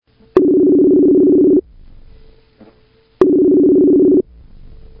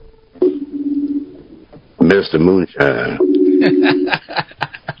Mr. Moonshine.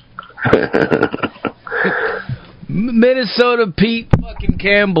 Minnesota Pete fucking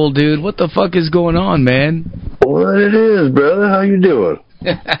Campbell, dude. What the fuck is going on, man? What it is, brother? How you doing?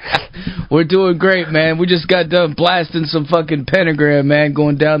 We're doing great, man. We just got done blasting some fucking Pentagram, man,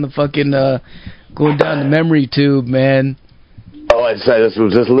 going down the fucking, going down the memory tube, man. Oh, I was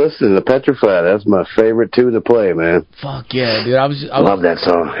just listening to Petrified. That's my favorite tune to play, man. Fuck yeah, dude. I love that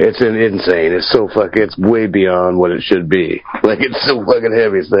song. It's insane. It's so fucking, it's way beyond what it should be. Like, it's so fucking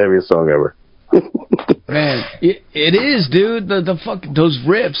heavy. It's the heaviest song ever. Man, it is, dude. The fuck, those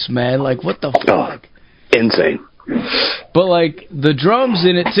riffs, man. Like, what the fuck? Oh, insane. But, like, the drums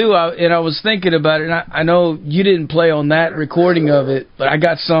in it, too, and I was thinking about it, and I know you didn't play on that recording of it, but I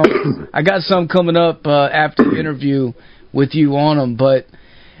got some coming up after the interview with you on them, but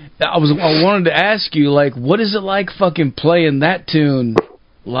I wanted to ask you, like, what is it like fucking playing that tune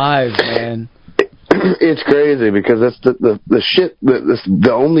live, man? It's crazy because that's the shit.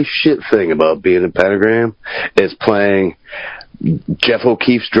 The only shit thing about being in Pentagram is playing Jeff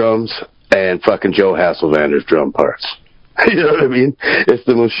O'Keefe's drums and fucking Joe Hasselvander's drum parts. You know what I mean? It's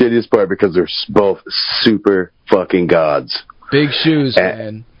the most shittiest part because they're both super fucking gods. Big shoes,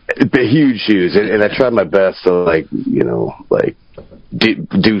 man. Huge shoes, and I try my best to, like, you know, like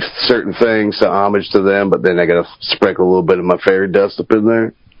do certain things to homage to them, but then I gotta sprinkle a little bit of my fairy dust up in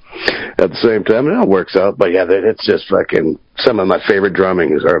there at the same time, and it all works out. But yeah, it's just fucking, some of my favorite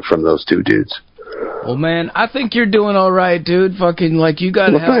drumming are from those two dudes. Well, man, I think you're doing all right, dude. Fucking, like, you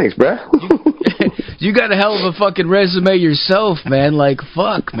got thanks, bro. You got a hell of a fucking resume yourself, man. Like,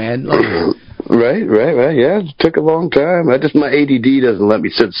 fuck, man. Like, Right. Yeah, it took a long time. My ADD doesn't let me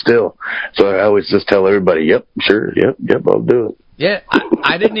sit still, so I always just tell everybody, "Yep, sure, yep, I'll do it." Yeah,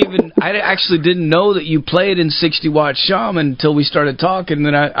 I actually didn't know that you played in 60 Watt Shaman until we started talking. And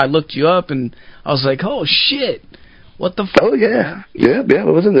then I looked you up, and I was like, "Oh shit, what the fuck?" Oh yeah, yeah. I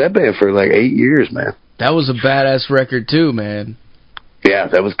was in that band for like 8 years, man. That was a badass record too, man. Yeah,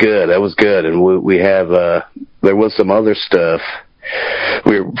 that was good. And we have there was some other stuff.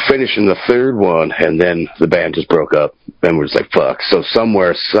 We were finishing the third one, and then the band just broke up. And we're just like, fuck. So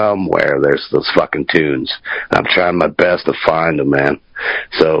somewhere, there's those fucking tunes. I'm trying my best to find them, man.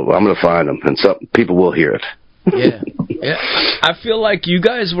 So I'm going to find them, and some people will hear it. Yeah. I feel like you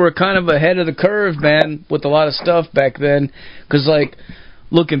guys were kind of ahead of the curve, man, with a lot of stuff back then. Because, like,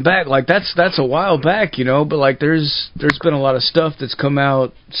 looking back, like, that's a while back, you know, but, like, there's been a lot of stuff that's come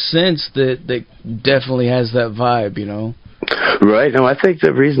out since that definitely has that vibe, you know. Right. No, I think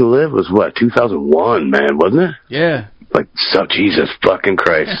the Reason to Live was, 2001, man, wasn't it? Yeah. Like, so, Jesus fucking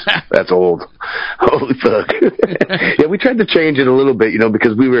Christ. That's old. Holy fuck. Yeah, we tried to change it a little bit, you know,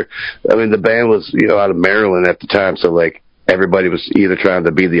 because the band was, you know, out of Maryland at the time, so, like, everybody was either trying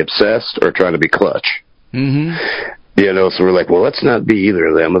to be the Obsessed or trying to be Clutch. Mm-hmm. You know, so we're like, well, let's not be either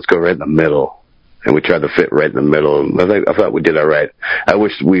of them. Let's go right in the middle. And we tried to fit right in the middle. And I thought we did all right. I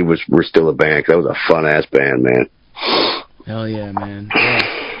wish we're still a band, because that was a fun-ass band, man. Hell yeah, man.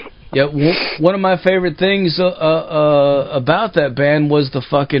 Yeah, one of my favorite things about that band was the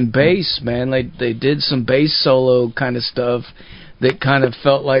fucking bass, man. Like, they did some bass solo kind of stuff that kind of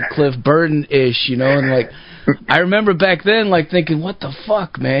felt like Cliff Burton-ish, you know? And, like, I remember back then, like, thinking, what the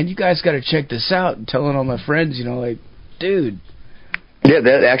fuck, man? You guys got to check this out. And telling all my friends, you know, like, dude. Yeah,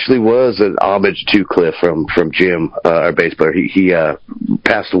 that actually was an homage to Cliff from Jim, our bass player. He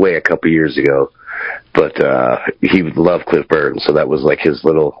passed away a couple years ago. But he would love Cliff Burton, so that was like his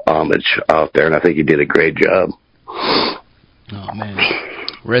little homage out there, and I think he did a great job. Oh, man.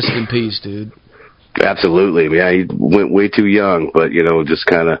 Rest in peace, dude. Absolutely. Yeah, he went way too young, but, you know, just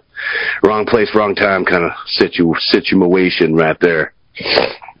kind of wrong place, wrong time kind of situation right there.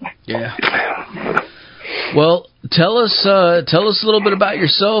 Yeah. Well, tell us a little bit about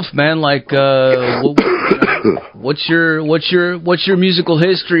yourself, man. Like, what's your musical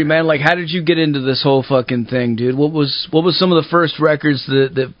history, man? Like, how did you get into this whole fucking thing, dude? What was some of the first records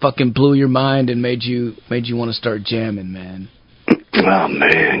that fucking blew your mind and made you want to start jamming, man? Oh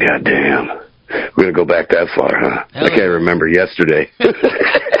man, goddamn. We're gonna go back that far, huh? Hell I can't remember yesterday.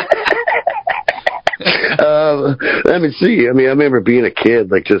 Let me see. I remember being a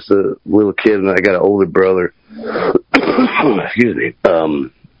kid, like just a little kid, and I got an older brother. Excuse me.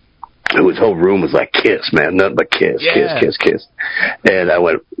 His whole room was like Kiss, man, nothing but Kiss, yeah. Kiss. And I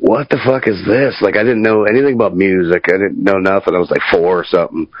went, what the fuck is this? Like, I didn't know anything about music. I didn't know nothing. I was like 4 or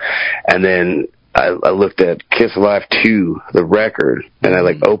something. And then I looked at Kiss Alive 2, the record, and I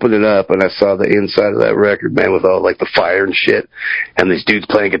like opened it up, and I saw the inside of that record, man, with all like the fire and shit, and these dudes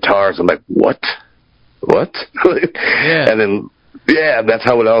playing guitars. I'm like, what? Yeah. And then Yeah, that's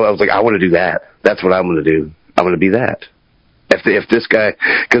how I was like, I want to do that. That's what I'm going to do. I'm going to be that. If this guy,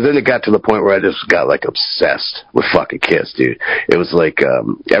 because then it got to the point where I just got like obsessed with fucking Kiss, dude. It was like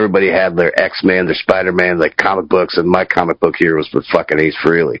everybody had their X-Men, their Spider-Man, like comic books, and my comic book here was with fucking Ace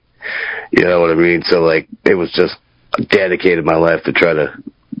Frehley. You know what I mean? So like, it was just dedicated my life to try to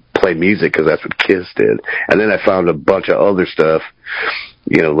play music because that's what Kiss did. And then I found a bunch of other stuff,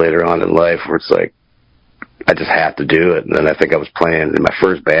 you know, later on in life where it's like, I just have to do it. And then I think I was playing in my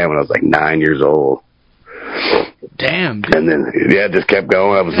first band when I was like 9 years old. Damn. Dude. And then, yeah, it just kept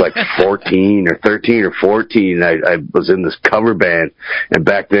going. I was like 14 or 13 or 14. I was in this cover band. And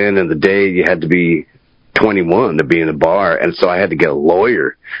back then in the day, you had to be 21 to be in a bar. And so I had to get a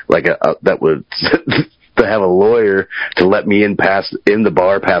lawyer, like that would, to have a lawyer to let me in the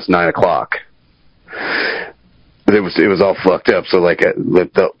bar past 9 o'clock. It was all fucked up. So like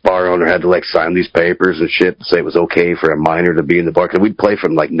the bar owner had to like sign these papers and shit to say it was okay for a minor to be in the bar. Cause we'd play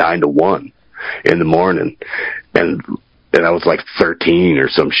from like 9 to 1 in the morning. And I was like 13 or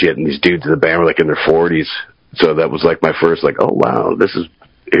some shit. And these dudes in the band were like in their 40s. So that was like my first like, oh wow,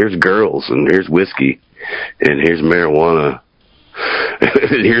 here's girls and here's whiskey and here's marijuana.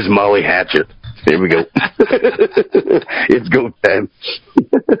 And here's Molly Hatchet. Here we go. It's go time.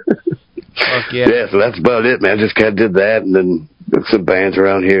 Fuck yeah. Yeah, so that's about it, man. Just kind of did that, and then some bands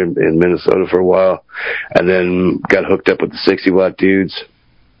around here in Minnesota for a while, and then got hooked up with the 60 Watt dudes,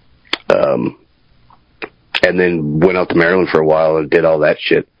 and then went out to Maryland for a while and did all that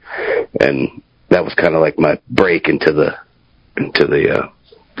shit, and that was kind of like my break into the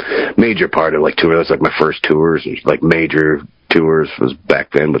major part of like tour. That was like my first tours, and like major tours was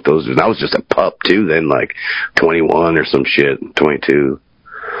back then with those. And I was just a pup too then, like 21 or some shit, 22.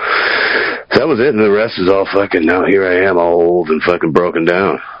 So that was it, and the rest is all fucking, now here I am, all old and fucking broken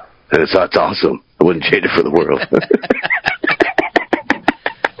down. And it's awesome. I wouldn't change it for the world.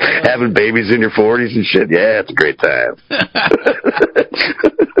 Having babies in your 40s and shit, yeah, it's a great time.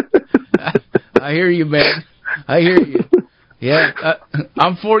 I hear you, man. I hear you. Yeah,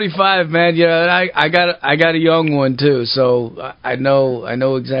 I'm 45, man. Yeah, I got a young one too, so I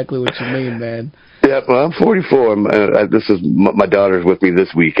know exactly what you mean, man. Yeah, well, I'm 44. This is my daughter's with me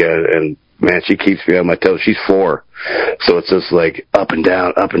this weekend, and man, she keeps me on my toes. She's 4, so it's just like up and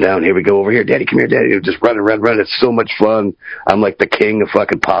down, up and down. Here we go, over here, Daddy, come here, Daddy. Just run. It's so much fun. I'm like the king of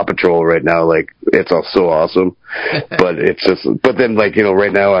fucking Paw Patrol right now. Like, it's all so awesome, but then like, you know,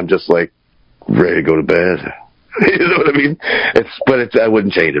 right now I'm just like ready to go to bed. You know what I mean? I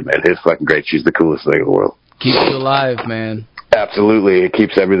wouldn't change it, man. It's fucking great. She's the coolest thing in the world. Keeps you alive, man. Absolutely. It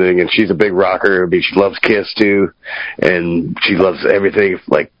keeps everything, and she's a big rocker. I mean, she loves Kiss too, and she loves everything.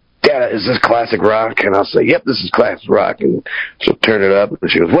 Like, Dad, is this classic rock? And I'll say, yep, this is classic rock. And she'll turn it up,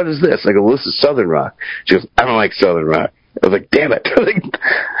 and she goes, what is this? I go, well, this is Southern rock. She goes, I don't like Southern rock. I was like, damn it.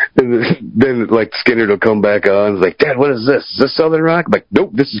 And then like Skinner will come back on. It's like, Dad, what is this? Is this Southern rock? I'm like,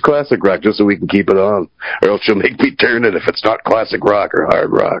 nope, this is classic rock, just so we can keep it on. Or else she'll make me turn it if it's not classic rock or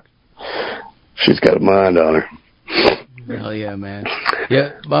hard rock. She's got a mind on her. Hell yeah, man.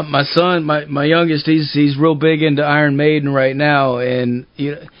 Yeah, my son, my youngest, he's real big into Iron Maiden right now, and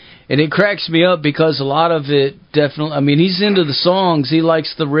you know, and it cracks me up because a lot of it definitely, I mean, he's into the songs, he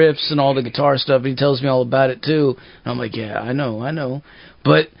likes the riffs and all the guitar stuff, and he tells me all about it too. And I'm like, yeah, I know.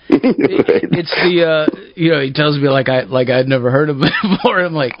 But it's the you know, he tells me like I'd never heard of it before.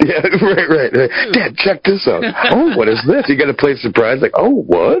 I'm like, yeah, right. Dad, check this out. Oh, what is this? You got to play surprise, like, oh,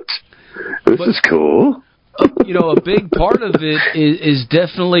 what? This is cool. You know, a big part of it is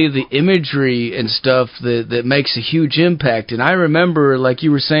definitely the imagery and stuff that makes a huge impact. And I remember, like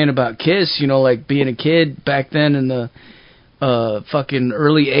you were saying about Kiss, you know, like being a kid back then in the fucking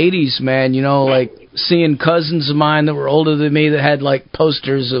early 80s, man, you know, like seeing cousins of mine that were older than me that had like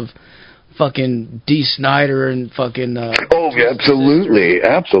posters of fucking Dee Snider and fucking oh, yeah, absolutely.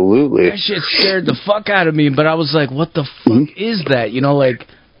 That shit scared the fuck out of me, but I was like, what the fuck is that? You know, like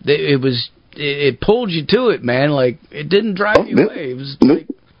it pulled you to it, man. Like, it didn't drive you away. It was like,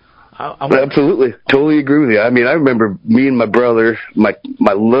 absolutely, totally agree with you. I mean, I remember me and my brother, my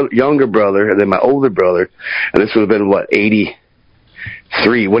younger brother, and then my older brother, and this would have been what,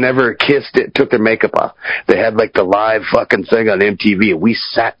 83. Whenever Kiss took their makeup off, they had like the live fucking thing on MTV, and we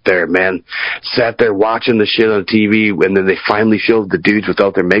sat there watching the shit on TV, and then they finally showed the dudes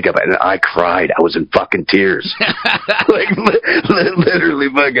without their makeup, and I cried. I was in fucking tears, like literally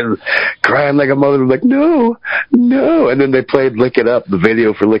fucking crying like a mother. Like, no, and then they played "Lick It Up," the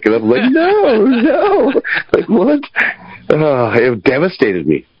video for "Lick It Up." I'm like, no, like what? It devastated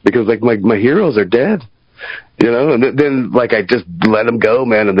me because like my heroes are dead. You know, and then like I just let them go,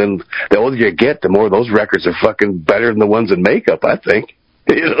 man. And then the older you get, the more those records are fucking better than the ones in makeup, I think.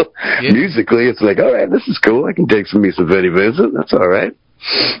 You know, musically, it's like, all right, this is cool. I can take me some Vinnie Vincent. That's all right.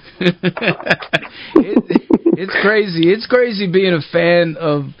 It's crazy. It's crazy being a fan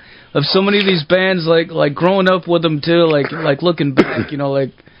of so many of these bands. Like growing up with them too. Like looking back,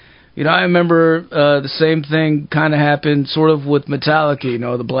 I remember the same thing kind of happened sort of with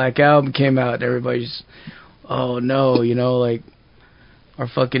Metallica. The Black Album came out, and everybody's, oh no, like our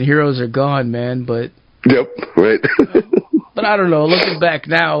fucking heroes are gone, man. But yep, right. But I don't know. Looking back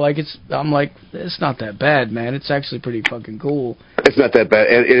now, I'm like, it's not that bad, man. It's actually pretty fucking cool. It's not that bad,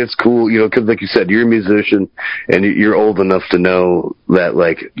 and it's cool, because like you said, you're a musician, and you're old enough to know that,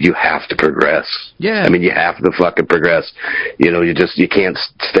 like, you have to progress. Yeah. I mean, you have to fucking progress. You can't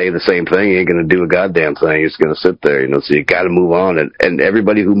stay the same thing. You ain't gonna do a goddamn thing. You're just gonna sit there, so you gotta move on. And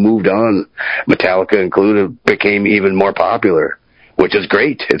everybody who moved on, Metallica included, became even more popular, which is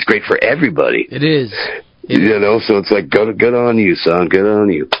great. It's great for everybody. It is. So it's like, good on you, son. Good on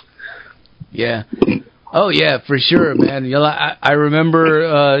you. Yeah. Oh, yeah, for sure, man. I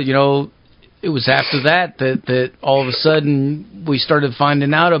remember, it was after that all of a sudden we started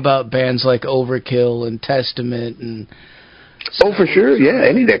finding out about bands like Overkill and Testament and... Oh, for sure, yeah.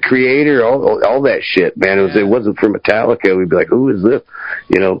 Any of that Creator, all that shit, man. It wasn't for Metallica, we'd be like, who is this?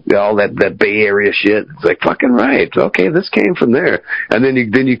 All that Bay Area shit. It's like, fucking right. Okay, this came from there. And then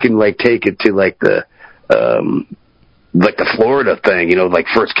you can, like, take it to, like, the Florida thing, like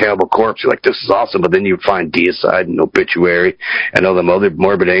First Cannibal Corpse. You're like, this is awesome. But then you find Deicide and Obituary and all them other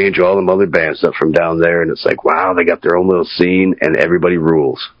Morbid Angel, all them other bands stuff from down there. And it's like, wow, they got their own little scene and everybody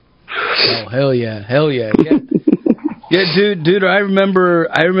rules. Oh, hell yeah. Hell yeah. Yeah. Yeah, dude, I remember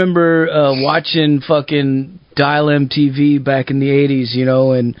watching fucking Dial MTV back in the 80s,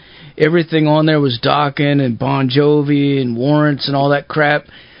 and everything on there was Dokken and Bon Jovi and Warrants and all that crap.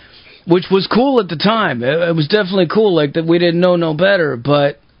 Which was cool at the time. It was definitely cool, like that we didn't know no better.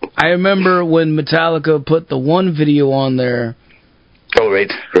 But I remember when Metallica put the one video on there. Oh,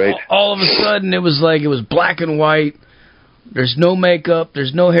 right. All of a sudden, it was black and white. There's no makeup.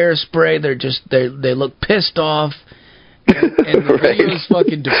 There's no hairspray. They look pissed off. And the video's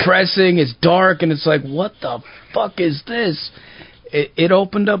fucking depressing. It's dark, and it's like, what the fuck is this? It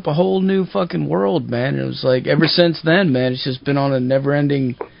opened up a whole new fucking world, man. It was like, ever since then, man, it's just been on a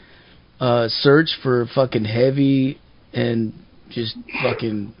never-ending... search for fucking heavy and just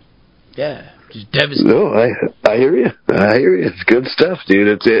fucking, just devastating. No, I hear you. It's good stuff,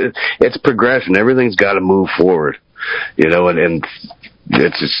 dude. It's progression. Everything's got to move forward, and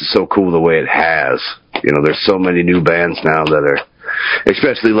it's just so cool the way it has. There's so many new bands now that are,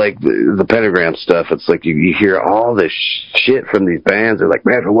 especially like the Pentagram stuff. It's like you hear all this shit from these bands. They're like,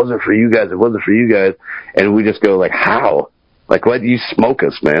 man, if it wasn't for you guys, and we just go like, how? Like, why do you smoke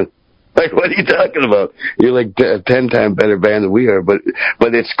us, man? Like, what are you talking about? You're like a 10-time better band than we are, but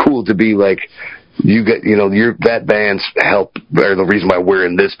it's cool to be like, that band's help, or the reason why we're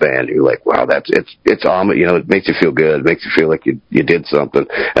in this band. You're like, wow, it's it makes you feel good. It makes you feel like you did something.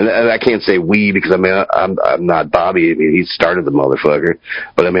 And I can't say we, because I'm not Bobby. I mean, he started the motherfucker,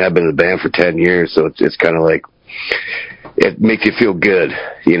 but I mean, I've been in the band for 10 years, so it's kind of like, it makes you feel good,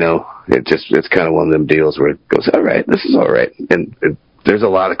 it's kind of one of them deals where it goes, all right, this is all right. And there's a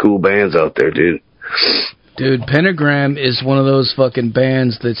lot of cool bands out there, dude. Dude, Pentagram is one of those fucking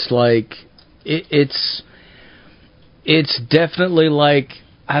bands that's like, it's definitely like,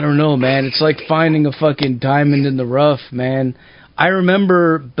 I don't know, man. It's like finding a fucking diamond in the rough, man. I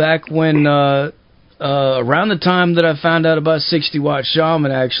remember back when, around the time that I found out about 60 Watt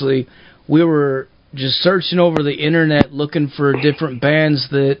Shaman, actually, we were just searching over the internet looking for different bands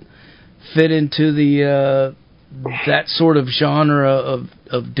that fit into the, that sort of genre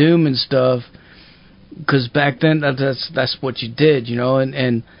of doom and stuff, because back then that's what you did,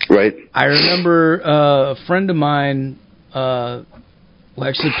 and right. I remember a friend of mine who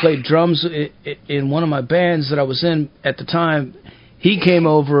actually played drums in one of my bands that I was in at the time. He came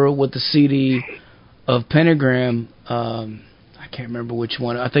over with the CD of Pentagram. I can't remember which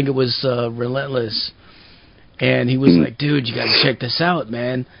one. I think it was Relentless, and he was like, dude, you gotta check this out,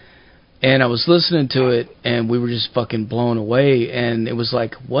 man. And I was listening to it, and we were just fucking blown away. And it was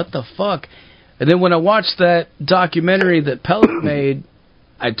like, what the fuck? And then when I watched that documentary that Pellet made,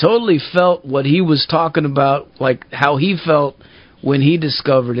 I totally felt what he was talking about, like how he felt when he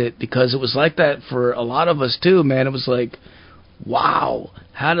discovered it, because it was like that for a lot of us too, man. It was like, wow,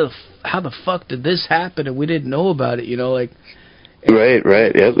 how the fuck did this happen and we didn't know about it, like. Right.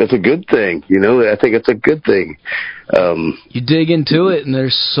 Yeah, that's a good thing. I think it's a good thing. You dig into it, and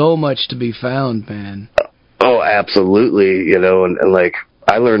there's so much to be found, man. Oh, absolutely. You know, and like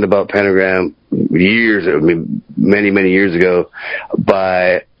I learned about Pentagram many years ago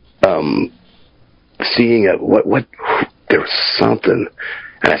by seeing what there was something.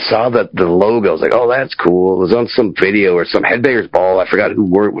 And I saw that the logo. I was like, oh, that's cool. It was on some video or some Headbangers Ball. I forgot who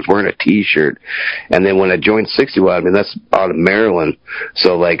was wearing a T-shirt. And then when I joined 60 Watt, I mean, that's out of Maryland.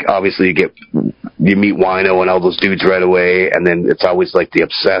 So, like, obviously you meet Wino and all those dudes right away. And then it's always like the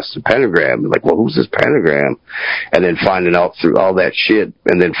obsessed Pentagram. Like, well, who's this Pentagram? And then finding out through all that shit.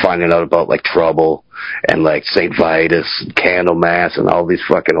 And then finding out about, like, Trouble and, like, St. Vitus and Candlemass and all these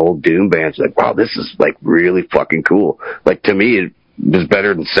fucking old doom bands. Like, wow, this is, like, really fucking cool. Like, to me, it was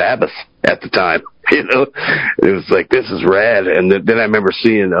better than Sabbath at the time. You know, it was like, this is rad. And then I remember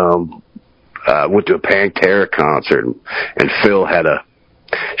seeing, went to a Pantera concert, and Phil had a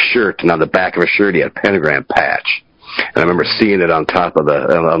shirt, and on the back of his shirt he had a Pentagram patch. And I remember seeing it on top of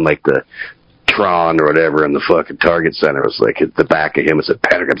on like the Tron or whatever in the fucking Target Center. It was like at the back of him, it said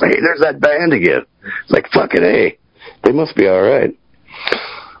Pentagram. It's like, hey, there's that band again. It's like, fucking A, they must be alright.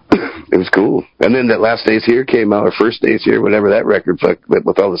 It was cool. And then that Last Days Here came out, or First Days Here, whatever that record,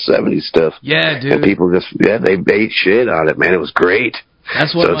 with all the 70s stuff. Yeah, dude. And people just, they ate shit on it, man. It was great.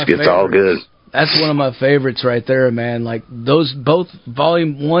 That's one of my favorites. It's all good. That's one of my favorites right there, man. Like, those, both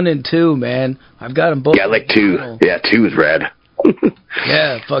Volume 1 and 2, man. I've got them both. Yeah, I like 2. Yeah, 2 is rad.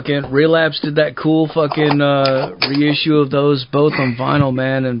 Yeah, fucking Relapse did that cool fucking reissue of those, both on vinyl,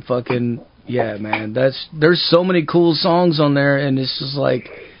 man, and fucking, yeah, man. There's so many cool songs on there, and it's just like,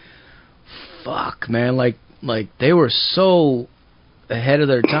 fuck, man, like they were so ahead of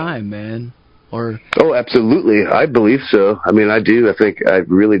their time, man. Oh, absolutely. I believe so. I mean, I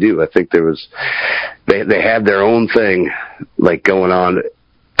really do. I think there was, they had their own thing, like, going on,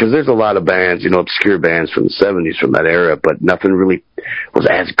 because there's a lot of bands, you know, obscure bands from the 70s from that era, but nothing really was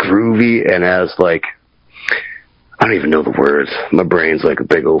as groovy and as, like, I don't even know the words. My brain's like a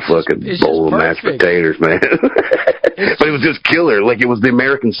big old fucking bowl of mashed potatoes, man. But it was just killer. Like, it was the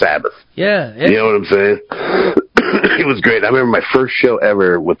American Sabbath. Yeah. You know what I'm saying? It was great. I remember my first show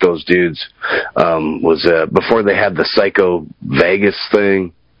ever with those dudes was before they had the Psycho Vegas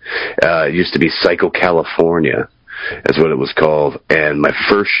thing. It used to be Psycho California is what it was called. And my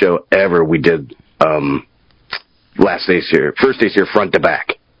first show ever, we did First Days Here, front to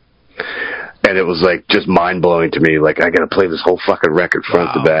back. And it was, like, just mind-blowing to me. Like, I gotta play this whole fucking record front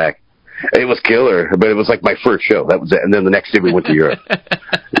to back. It was killer, but it was, like, my first show. That was it. And then the next day we went to Europe.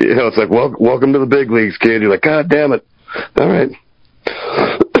 You know, it's like, welcome to the big leagues, kid. You're like, God damn it. All right.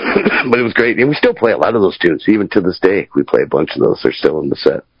 But it was great. And we still play a lot of those tunes. Even to this day, we play a bunch of those. They're still in the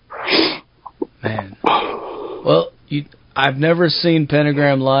set. Man. Well, I've never seen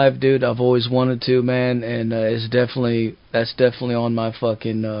Pentagram live, dude. I've always wanted to, man, and that's definitely on my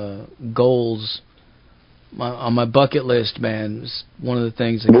fucking goals, on my bucket list, man. It's one of the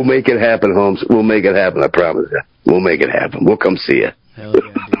things. We'll make it happen, Holmes. We'll make it happen. I promise you. We'll make it happen. We'll come see you. Hell yeah,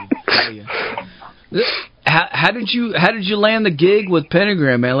 dude. Hell yeah. How did you land the gig with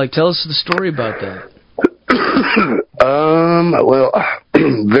Pentagram, man? Like, tell us the story about that. Well,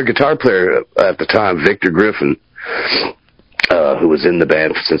 their guitar player at the time, Victor Griffin, who was in the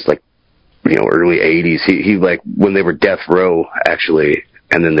band since, like, you know, early 80s. He like, when they were Death Row, actually,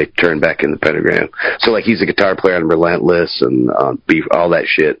 and then they turned back into Pentagram. So, like, he's a guitar player on Relentless and Beef, all that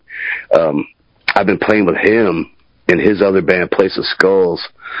shit. I've been playing with him in his other band, Place of Skulls,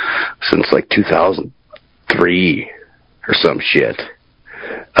 since, like, 2003 or some shit.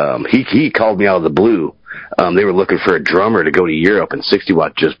 He called me out of the blue. They were looking for a drummer to go to Europe, and 60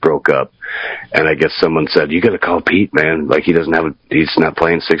 Watt just broke up. And I guess someone said, you gotta call Pete, man. Like, he's not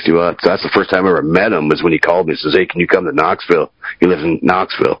playing 60 Watt. So that's the first time I ever met him, was when he called me. He says, hey, can you come to Knoxville? He lives in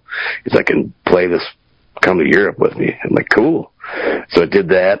Knoxville. He's like, can play this, come to Europe with me. I'm like, cool. So I did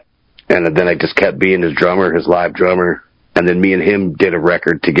that. And then I just kept being his drummer, his live drummer. And then me and him did a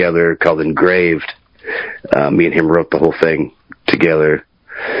record together called Engraved. Me and him wrote the whole thing together.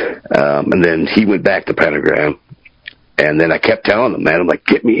 And then he went back to Pentagram. And then I kept telling him, man, I'm like,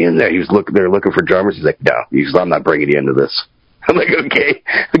 get me in there. They were looking for drummers. He's like, no. He's like, I'm not bringing you into this. I'm like, okay.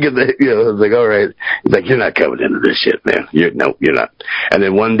 I was like, all right. He's like, you're not coming into this shit, man. You're not. And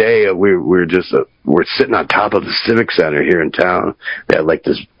then one day we're sitting on top of the Civic Center here in town. They had like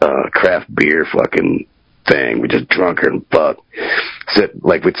this craft beer fucking thing. We just drunk her and fucked.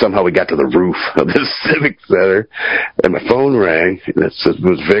 Somehow we got to the roof of this Civic Center, and my phone rang, and it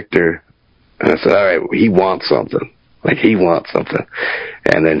was Victor. And I said, all right, he wants something. Like, he wants something.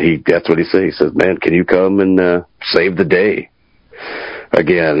 And then that's what he said. He says, man, can you come and save the day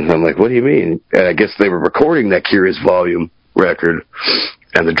again? I'm like, what do you mean? And I guess they were recording that Curious Volume record,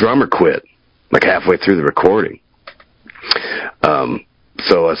 and the drummer quit. like halfway through the recording.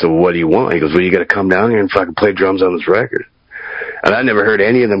 So I said, well, what do you want? He goes, well, you got to come down here and fucking play drums on this record. And I never heard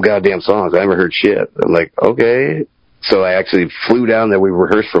any of them goddamn songs. I never heard shit. I'm like, okay. So I actually flew down there. We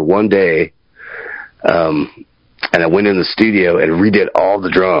rehearsed for one day. And I went in the studio and redid all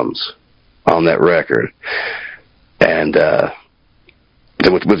the drums on that record. And,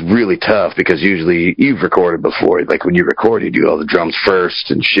 it was really tough because usually you've recorded before. Like when you record, you do all the drums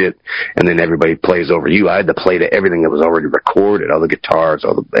first and shit, and then everybody plays over you. I had to play to everything that was already recorded, all the guitars,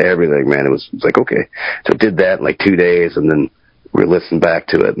 everything, man. It was like, okay. So I did that in like 2 days, and then we listened back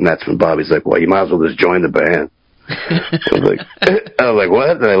to it, and that's when Bobby's like, well, you might as well just join the band. I was like,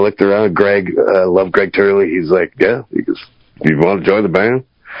 what? And I looked around. Greg, I love Greg Turley. He's like, yeah. He goes, you want to join the band?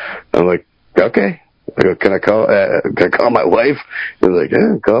 I'm like, okay. I go, can I call my wife? He was like,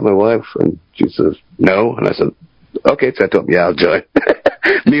 yeah, call my wife. And she says, no. And I said, okay. So I told him, yeah, I'll join.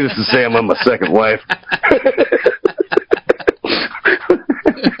 Needless to say, I'm on my second wife.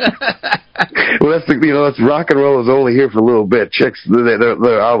 Well, that's rock and roll is only here for a little bit. Chicks,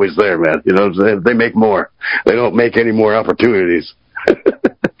 they're always there, man. You know, they make more. They don't make any more opportunities.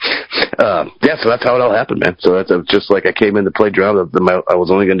 Yeah, so that's how it all happened, man. So that's just like I came in to play drums. I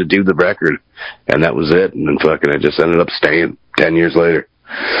was only going to do the record, and that was it. And then fucking I just ended up staying 10 years later.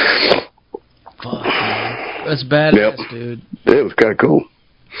 Fuck, man. That's badass, dude. It was kind of cool.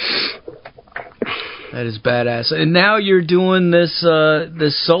 That is badass. And now you're doing this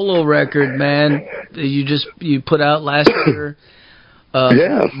solo record, man. You put out last year.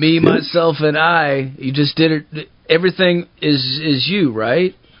 Me, myself, and I. You just did it. Everything is you,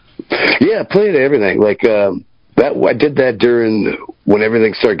 right? Yeah, playing everything. Like I did that during when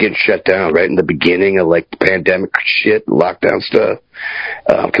everything started getting shut down, right in the beginning of like the pandemic shit, lockdown stuff.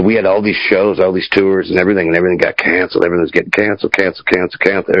 Cause we had all these shows, all these tours, and everything got canceled. Everything was getting canceled.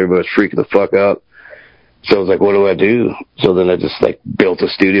 Everybody was freaking the fuck out. So I was like, what do I do? So then I just like built a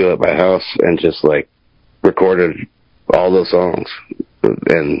studio at my house and just like recorded all those songs.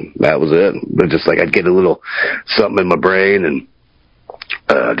 And that was it. But just like I'd get a little something in my brain and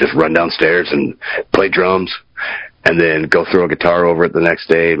just run downstairs and play drums and then go throw a guitar over it the next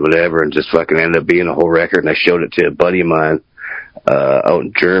day and whatever, and just fucking ended up being a whole record. And I showed it to a buddy of mine out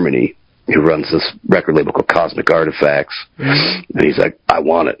in Germany who runs this record label called Cosmic Artifacts. Mm-hmm. And he's like, I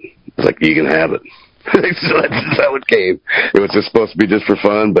want it. I was like, you can have it. So that's how it came. It was just supposed to be just for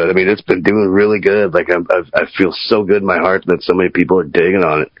fun, but I mean, it's been doing really good. Like I feel so good in my heart that so many people are digging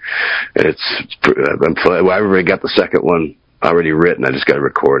on it. And I already got the second one already written. I just got to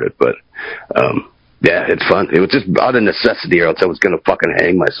record it, but yeah, it's fun. It was just out of necessity, or else I was gonna fucking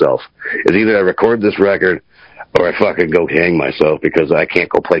hang myself. It's either I record this record or I fucking go hang myself because I can't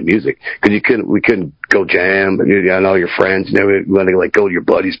go play music. Cause we couldn't go jam, and all your friends, we want to like go to your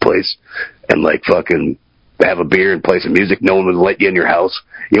buddy's place and like fucking have a beer and play some music. No one would let you in your house.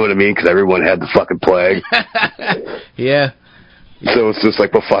 You know what I mean? Cause everyone had the fucking plague. Yeah. So it's just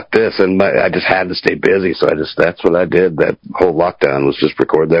like, well, fuck this. And I just had to stay busy. So that's what I did. That whole lockdown was just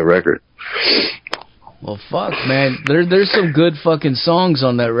record that record. Well, fuck, man. There's some good fucking songs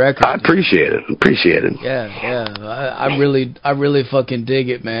on that record. I appreciate it. Yeah. I really fucking dig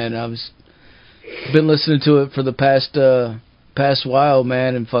it, man. Been listening to it for the past while,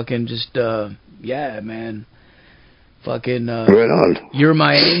 man, and fucking just yeah, man. Fucking right on. You're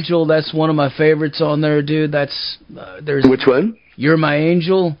My Angel. That's one of my favorites on there, dude. There's which one? You're My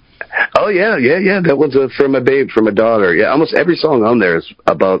Angel. Oh yeah. That one's for my babe, for my daughter. Yeah, almost every song on there is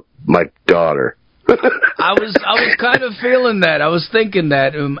about my daughter. I was kind of feeling that. I was thinking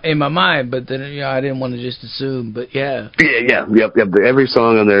that in my mind, but then I didn't want to just assume. But yeah. Yep. Every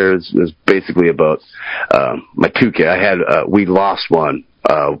song on there is basically about my two kids. I had we lost one.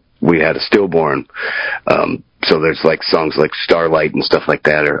 We had a stillborn. So there's like songs like Starlight and stuff like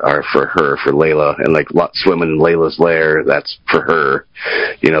that are for her, for Layla, and like Swimming in Layla's Lair, that's for her,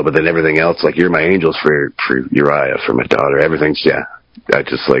 but then everything else, like You're My Angels for Uriah, for my daughter. Everything's, I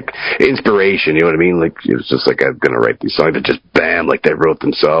just like inspiration, you know what I mean? Like it was just like I'm gonna write these songs that just bam, like they wrote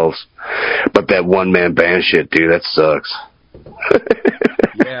themselves. But that one man band shit, dude, that sucks.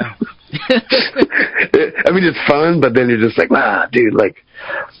 Yeah. I mean, it's fun, but then you're just like, dude, like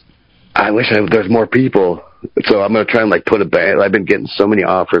I wish there's more people. So I'm gonna try and like put a band. I've been getting so many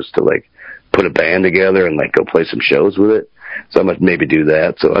offers to like put a band together and like go play some shows with it. So I'm gonna maybe do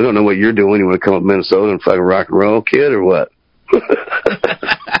that. So I don't know what you're doing. You want to come up to Minnesota and fucking rock and roll, kid, or what?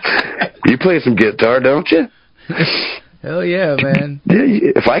 You play some guitar, don't you? Hell yeah, man.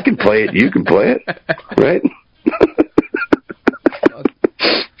 Yeah, if I can play it, you can play it, right?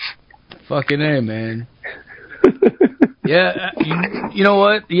 Fucking A, man. Yeah, you know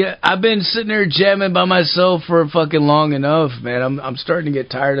what? Yeah, I've been sitting there jamming by myself for fucking long enough, man. I'm starting to get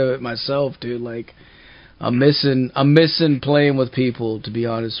tired of it myself, dude. Like, I'm missing playing with people, to be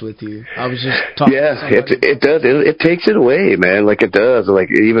honest with you. I was just talking to somebody. It does. It takes it away, man. Like, it does. Like,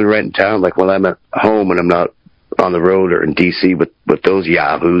 even right in town, like when I'm at home and I'm not on the road or in DC with those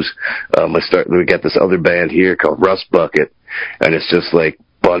yahoos, we got this other band here called Rust Bucket, and it's just like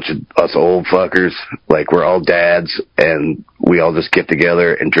bunch of us old fuckers, like we're all dads, and we all just get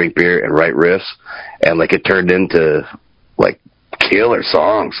together and drink beer and write riffs, and like it turned into like killer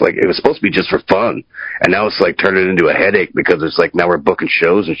songs. Like, it was supposed to be just for fun, and now it's like turning into a headache because it's like now we're booking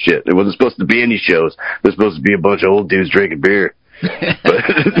shows and shit. It wasn't supposed to be any shows. It was supposed to be a bunch of old dudes drinking beer.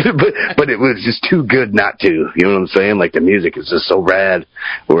 but it was just too good not to. You know what I'm saying? Like, the music is just so rad,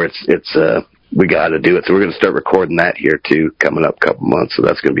 where it's we got to do it. So we're going to start recording that here too, coming up a couple months. So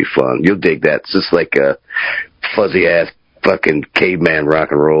that's going to be fun. You'll dig that. It's just like a fuzzy ass fucking caveman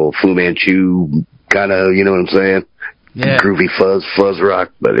rock and roll, Fu Manchu kind of. You know what I'm saying? Yeah. Groovy fuzz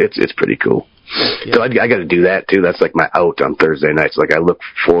rock, but it's pretty cool. Yeah. So I got to do that too. That's like my out on Thursday nights. Like, I look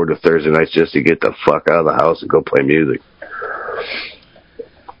forward to Thursday nights just to get the fuck out of the house and go play music.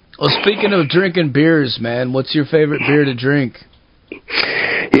 Well, speaking of drinking beers, man, what's your favorite beer to drink?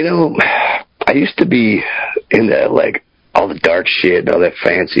 You know, I used to be into like all the dark shit and all that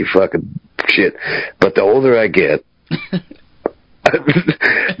fancy fucking shit, but the older I get,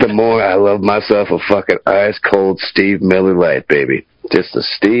 the more I love myself a fucking ice cold Steve Miller Lite, baby. Just a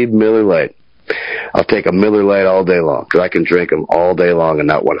Steve Miller Lite. I'll take a Miller Lite all day long, because I can drink them all day long and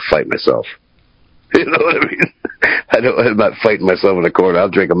not want to fight myself. You know what I mean? I'm not fighting myself in the corner. I'll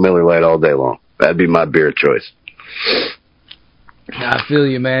drink a Miller Lite all day long. That'd be my beer choice. I feel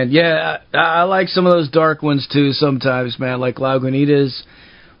you, man. Yeah, I like some of those dark ones too sometimes, man, like Lagunitas.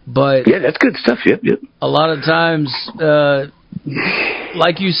 But yeah, that's good stuff. Yep. A lot of times,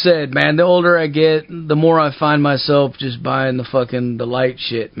 like you said, man, the older I get, the more I find myself just buying the light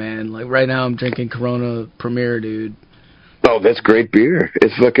shit, man. Like, right now I'm drinking Corona Premier, dude. Oh, that's great beer.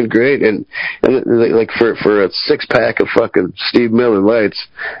 It's fucking great. And like for a 6-pack of fucking Steve Miller Lights,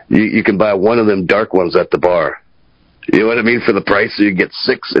 you can buy one of them dark ones at the bar. You know what I mean? For the price, so you get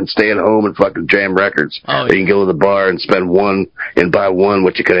 6 and stay at home and fucking jam records. Oh, yeah. You can go to the bar and spend one and buy one,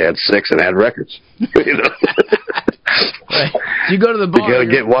 which you could have had 6 and had records. You know? Right. You go to the bar. You gotta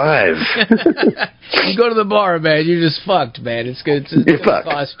get wise. You go to the bar, man. You're just fucked, man. It's gonna fucked.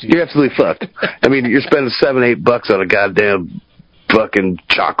 Cost you. You're absolutely fucked. I mean, you're spending $7-8 on a goddamn fucking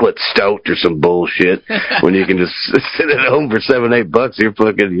chocolate stout or some bullshit when you can just sit at home for $7-8. You're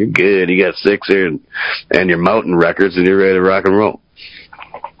good. You got 6 here and your mountain records, and you're ready to rock and roll.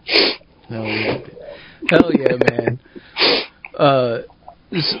 Hell yeah, man.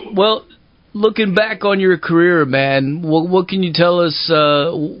 Well, looking back on your career, man, what can you tell us?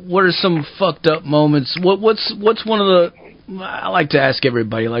 What are some fucked up moments? What's one of the? I like to ask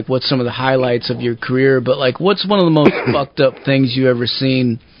everybody, like, what's some of the highlights of your career? But like, what's one of the most fucked up things you ever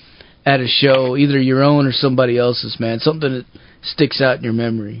seen at a show, either your own or somebody else's, man? Something that sticks out in your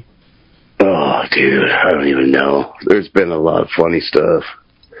memory. Oh, dude, I don't even know. There's been a lot of funny stuff.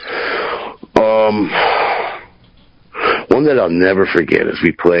 One that I'll never forget is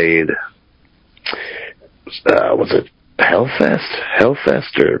we played. Was it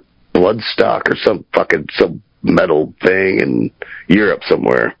Hellfest or Bloodstock or some metal thing in Europe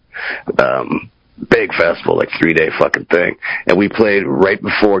somewhere. Big festival, like 3-day fucking thing. And we played right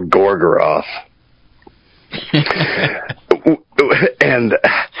before Gorgoroth. And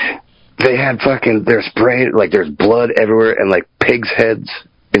they had they're spraying, like, there's blood everywhere and like pigs' heads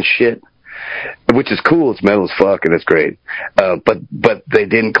and shit. Which is cool. It's metal as fuck and it's great. But they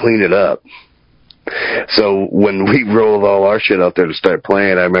didn't clean it up. So when we rolled all our shit out there to start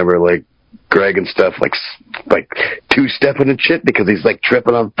playing, I remember like Greg and stuff like 2-stepping and shit because he's like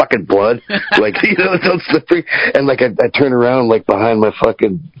tripping on fucking blood. Like, you know, it's so slippery. And like I turn around, like behind my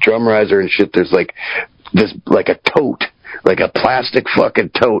fucking drum riser and shit, there's like this, like a tote, like a plastic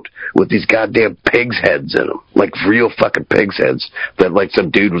fucking tote with these goddamn pigs' heads in them, like real fucking pigs' heads that like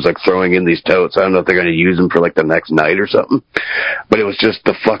some dude was like throwing in these totes. I don't know if they're going to use them for like the next night or something, but it was just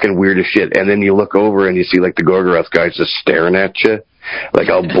the fucking weirdest shit. And then you look over and you see like the Gorgoroth guys just staring at you, like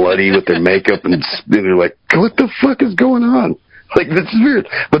all bloody with their makeup, and you're like, what the fuck is going on? Like, this is weird.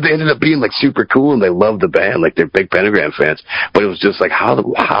 But they ended up being like super cool and they loved the band, like they're big Pentagram fans. But it was just like, how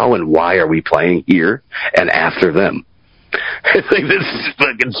and why are we playing here and after them? It's like, this is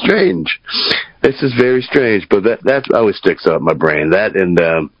fucking strange. This is very strange, but that always sticks out in my brain. That and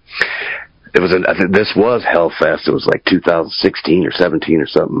I think this was Hellfest. It was like 2016 or 17 or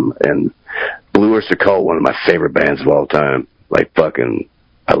something, and Blue Oyster Cult, one of my favorite bands of all time. Like, fucking,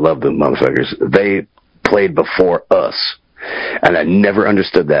 I love them motherfuckers. They played before us, and I never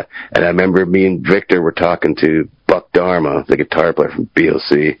understood that. And I remember me and Victor were talking to Buck Dharma, the guitar player from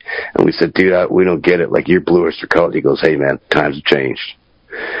BOC, and we said, dude, we don't get it. Like, you're Blue Oyster Cult. He goes, hey, man, times have changed.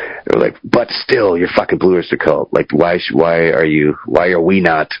 They were like, but still, you're fucking Blue Oyster Cult. Like, why are we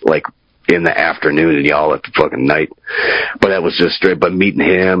not, like, in the afternoon and y'all at the fucking night? But that was just straight, but meeting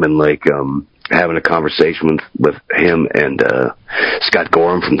him and, like, having a conversation with him and Scott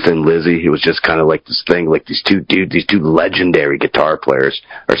Gorham from Thin Lizzy. It was just kind of like this thing, like these two legendary guitar players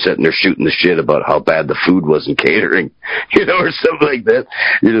are sitting there shooting the shit about how bad the food was in catering, or something like that.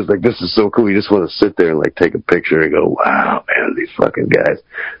 You're just like, this is so cool. You just want to sit there and, like, take a picture and go, wow, man, these fucking guys.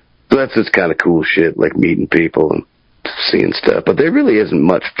 So that's just kind of cool shit, like meeting people and seeing stuff. But there really isn't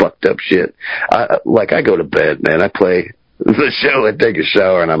much fucked up shit. I go to bed, man. I play the show, I take a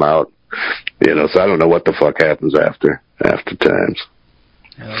shower, and I'm out. So I don't know what the fuck happens after times.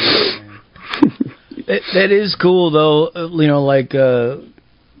 Hell yeah, man. That is cool, though. Like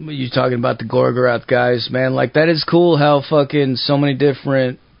you're talking about the Gorgoroth guys, man. Like, that is cool how fucking so many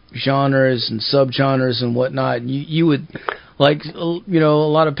different genres and subgenres and whatnot. You would, like, a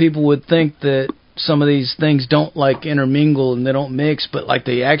lot of people would think that some of these things don't, like, intermingle and they don't mix, but, like,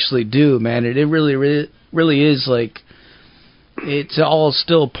 they actually do, man. It really is, like, it's all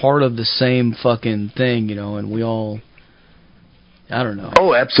still part of the same fucking thing, and we all, I don't know.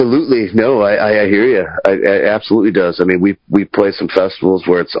 Oh, absolutely. No, I hear you. It absolutely does. I mean, we play some festivals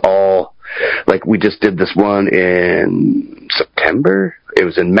where it's all, like, we just did this one in September. It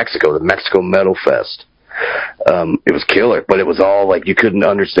was in Mexico, the Mexico Metal Fest. It was killer, but it was all, like, you couldn't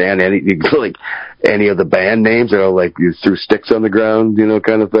understand any of the band names. They're all, like, you threw sticks on the ground,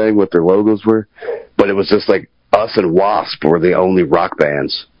 kind of thing, what their logos were. But it was just like, us and Wasp were the only rock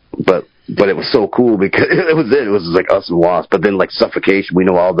bands, but it was so cool because it was like us and Wasp. But then, like, Suffocation, we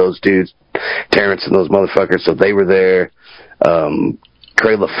know all those dudes, Terrence and those motherfuckers, so they were there.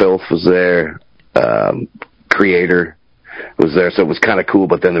 Cradle of Filth was there. Creator was there, so it was kind of cool.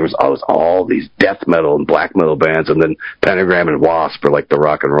 But then there was all these death metal and black metal bands, and then Pentagram and Wasp are like the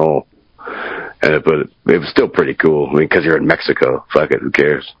rock and roll. But it was still pretty cool. I mean, because you're in Mexico, fuck it, who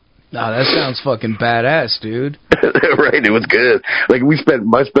cares? Nah, that sounds fucking badass, dude. Right, it was good. Like,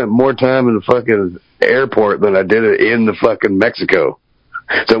 I spent more time in the fucking airport than I did it in the fucking Mexico.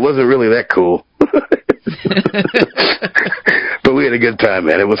 So it wasn't really that cool. But we had a good time,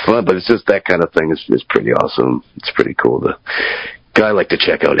 man. It was fun, but it's just that kind of thing is pretty awesome. It's pretty cool. I like to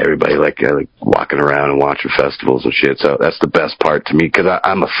check out everybody. I like walking around and watching festivals and shit. So that's the best part to me, because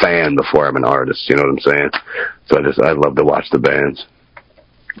I'm a fan before I'm an artist. You know what I'm saying? So I love to watch the bands.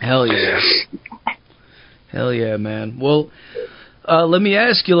 Hell yeah. Hell yeah, man. Well, let me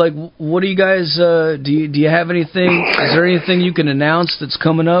ask you, like, what do you guys, do you have anything, is there anything you can announce that's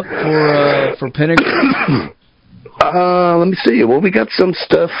coming up for Pentagram? Let me see. Well, we got some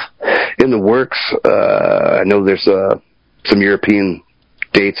stuff in the works. I know there's some European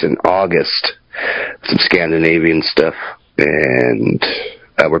dates in August, some Scandinavian stuff, and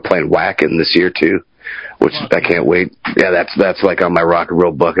we're playing Wacken this year, too. Which I can't wait. Yeah, that's like on my rock and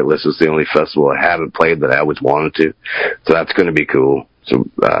roll bucket list. It's the only festival I haven't played that I always wanted to. So that's going to be cool. So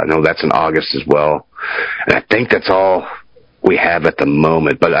no, that's in August as well. And I think that's all we have at the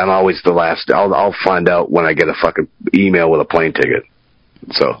moment. But I'm always the last. I'll find out when I get a fucking email with a plane ticket.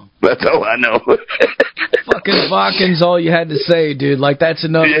 So that's all I know. Fucking Wacken's all you had to say, dude. Like, that's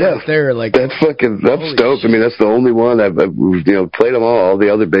enough right there. Like, that's stoked. Shit. I mean, that's the only one I've played them all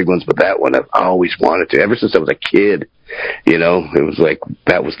the other big ones, but that one I've always wanted to. Ever since I was a kid, it was like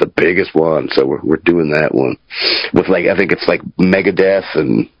that was the biggest one. So we're doing that one with, like, I think it's like Megadeth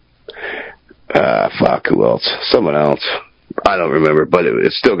and who else? Someone else. I don't remember, but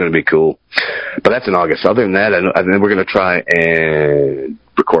it's still going to be cool. But that's in August. Other than that, I think we're going to try and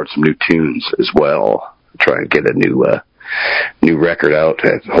record some new tunes as well. Try and get a new record out,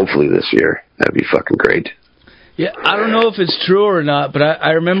 hopefully this year. That'd be fucking great. Yeah, I don't know if it's true or not, but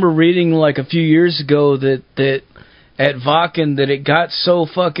I remember reading, like, a few years ago that at Wacken that it got so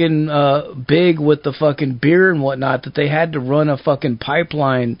fucking big with the fucking beer and whatnot that they had to run a fucking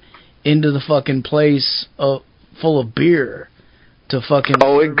pipeline into the fucking place full of beer to fucking...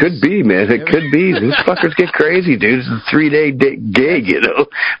 Oh, it could be, man. It could be. These fuckers get crazy, dude. It's a 3-day gig,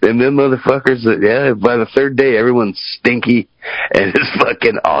 And them motherfuckers, by the third day, everyone's stinky, and it's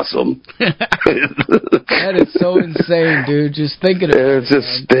fucking awesome. That is so insane, dude. Just thinking of it. It's just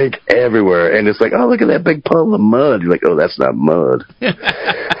stink everywhere. And it's like, oh, look at that big puddle of mud. You're like, oh, that's not mud.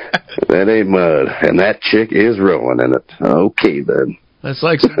 That ain't mud. And that chick is ruining it. Okay, then. That's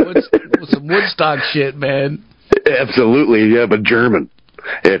like some Woodstock shit, man. Absolutely, yeah, but German.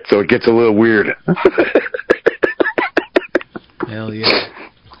 So it gets a little weird. Hell yeah.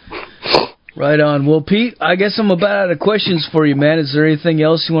 Right on. Well, Pete, I guess I'm about out of questions for you, man. Is there anything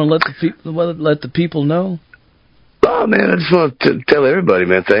else you want to let the people know? Oh, man, I just want to tell everybody,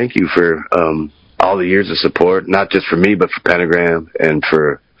 man, thank you for all the years of support, not just for me, but for Pentagram and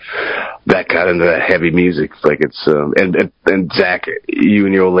for that kind of heavy music. Like it's and Zach, you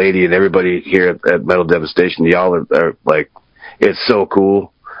and your old lady and everybody here at Metal Devastation, y'all are like, it's so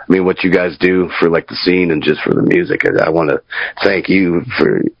cool. I mean, what you guys do for like the scene and just for the music. I want to thank you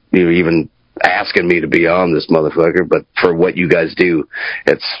for even asking me to be on this motherfucker, but for what you guys do,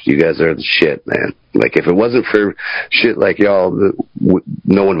 you guys are the shit, man. Like if it wasn't for shit like y'all,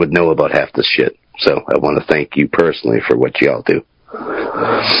 no one would know about half this shit. So I want to thank you personally for what y'all do.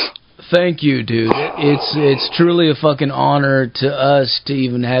 Thank you, dude. It's truly a fucking honor to us to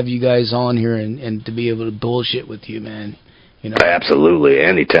even have you guys on here and to be able to bullshit with you, man. You know? Absolutely.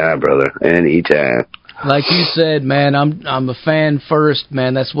 Anytime, brother. Anytime. Like you said, man, I'm a fan first,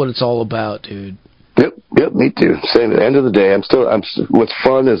 man. That's what it's all about, dude. Yep, me too. Same. At the end of the day, what's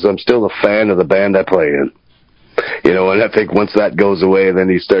fun is I'm still a fan of the band I play in. You know, and I think once that goes away, then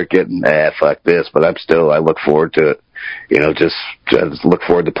you start getting, fuck this. But I look forward to it. You know, just look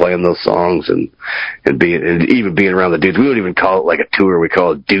forward to playing those songs and even being around the dudes. We don't even call it like a tour. We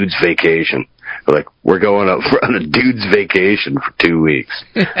call it Dude's Vacation. We're going up on a dude's vacation for 2 weeks.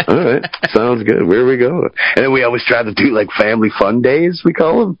 All right, sounds good. Where are we going? And then we always try to do like family fun days, we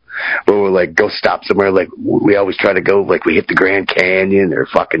call them, where we'll like go stop somewhere. Like we always try to go, like we hit the Grand Canyon or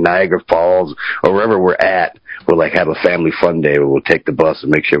fucking Niagara Falls or wherever we're at. We'll like have a family fun day where we'll take the bus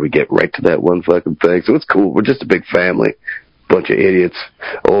and make sure we get right to that one fucking thing. So it's cool. We're just a big family. Bunch of idiots,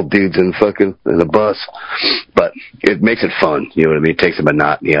 old dudes in a bus. But it makes it fun. You know what I mean? It takes the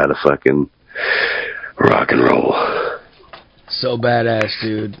monotony out of fucking rock and roll. So badass,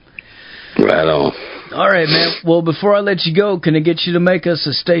 dude. Right on. All right, man. Well, before I let you go, can I get you to make us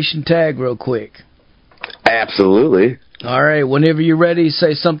a station tag real quick? Absolutely. All right. Whenever you're ready,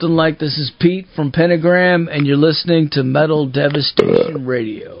 say something like, "This is Pete from Pentagram, and you're listening to Metal Devastation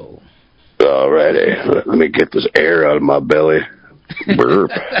Radio." All righty. Let me get this air out of my belly.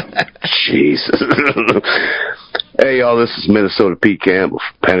 Burp. Jesus. Hey, y'all, this is Minnesota Pete Campbell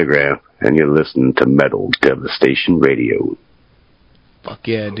from Pentagram, and you're listening to Metal Devastation Radio. Fuck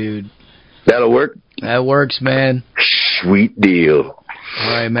yeah, dude. That'll work? That works, man. Sweet deal.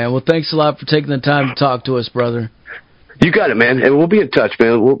 All right, man. Well, thanks a lot for taking the time to talk to us, brother. You got it, man. And we'll be in touch,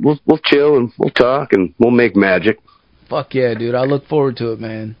 man. We'll chill and we'll talk and we'll make magic. Fuck yeah, dude. I look forward to it,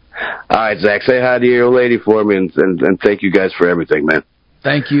 man. All right, Zach. Say hi to your old lady for me and thank you guys for everything, man.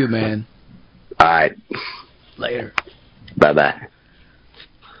 Thank you, man. All right. Later. Bye-bye.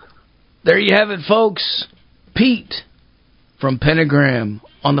 There you have it, folks. Pete from Pentagram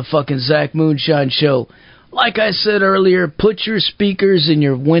on the fucking Zach Moonshine Show. Like I said earlier, put your speakers in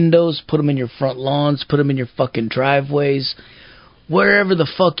your windows, put them in your front lawns, put them in your fucking driveways. Wherever the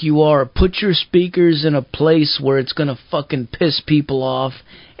fuck you are, put your speakers in a place where it's gonna fucking piss people off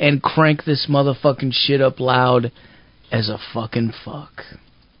and crank this motherfucking shit up loud as a fucking fuck.